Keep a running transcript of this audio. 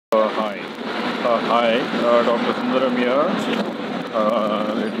Hi, Dr. Sundaram here.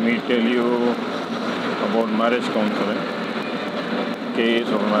 Let me tell you about marriage counseling, case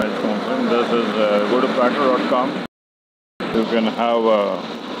of marriage counseling. This is go to practical.com. You can have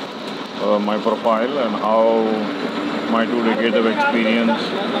my profile and how my 2 decades of experience.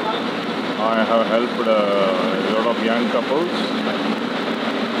 I have helped a lot of young couples,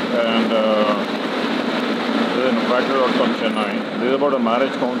 and this is in practical.com Chennai. This is about a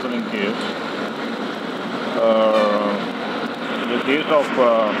marriage counseling case. The case of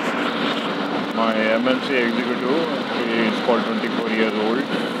my MNC executive. He is called 24 years old,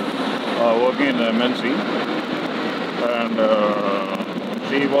 working in the MNC, and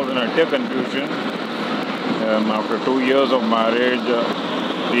she was in utter confusion. After 2 years of marriage,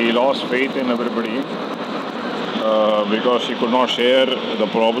 she lost faith in everybody because she could not share the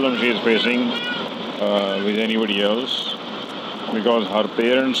problem she is facing with anybody else, because her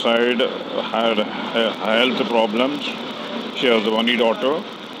parents' side had health problems. She was the only daughter,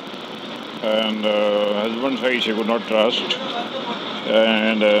 and husband side she could not trust,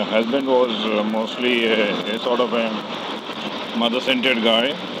 and husband was mostly a sort of a mother-centered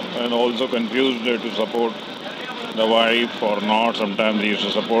guy, and also confused to support the wife or not. Sometimes he used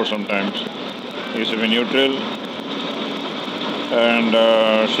to support, sometimes he used to be neutral, and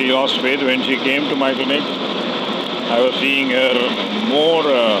she lost faith. When she came to my clinic, I was seeing her more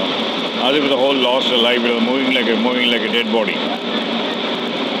as if the whole lost her life. It was moving like a dead body.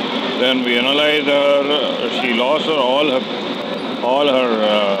 Then we analyzed her. She lost all her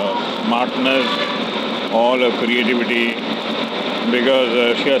smartness, all her creativity,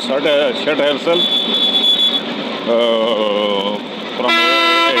 because she has shut herself from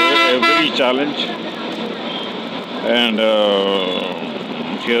every challenge, and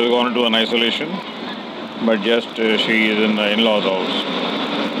she has gone into an isolation. But just she is in the in-laws' house.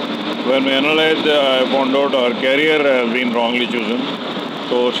 When we analyzed, I found out her career has been wrongly chosen.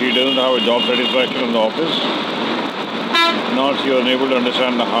 So she doesn't have a job satisfaction in the office. Nor she was able to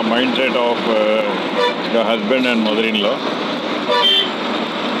understand the mindset of the husband and mother-in-law.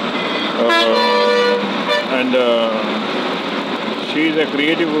 And she is a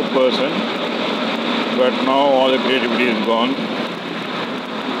creative person, but now all the creativity is gone.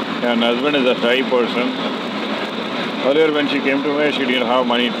 And husband is a shy person. Earlier when she came to me, she didn't have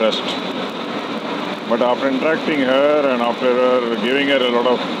money trust. But after interacting her and after her giving her a lot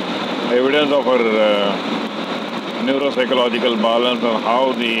of evidence of her neuropsychological balance and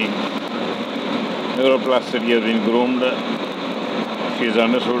how the neuroplasticity has been groomed, she has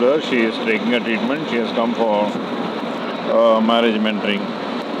understood her. She is taking a treatment. She has come for marriage mentoring.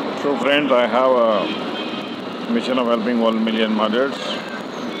 So friends, I have a mission of helping 1 million mothers.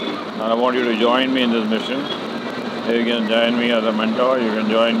 I want you to join me in this mission. You can join me as a mentor, you can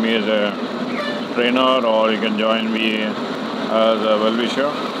join me as a trainer, or you can join me as a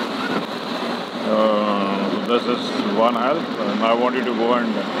well-wisher. This is one help, and I want you to go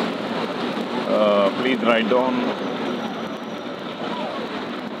and please write down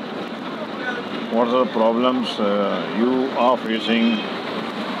what are the problems you are facing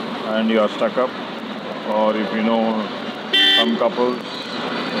and you are stuck up, or if you know some couples,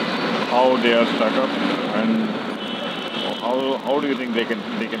 how they are stuck up, and how do you think they can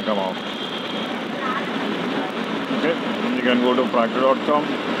come out? Okay, you can go to practical.com.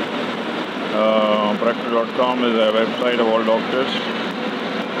 Practical.com is a website of all doctors,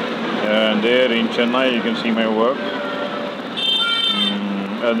 and there in Chennai you can see my work,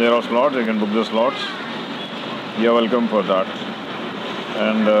 and there are slots. You can book the slots. You are welcome for that,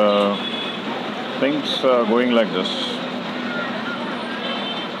 and things are going like this.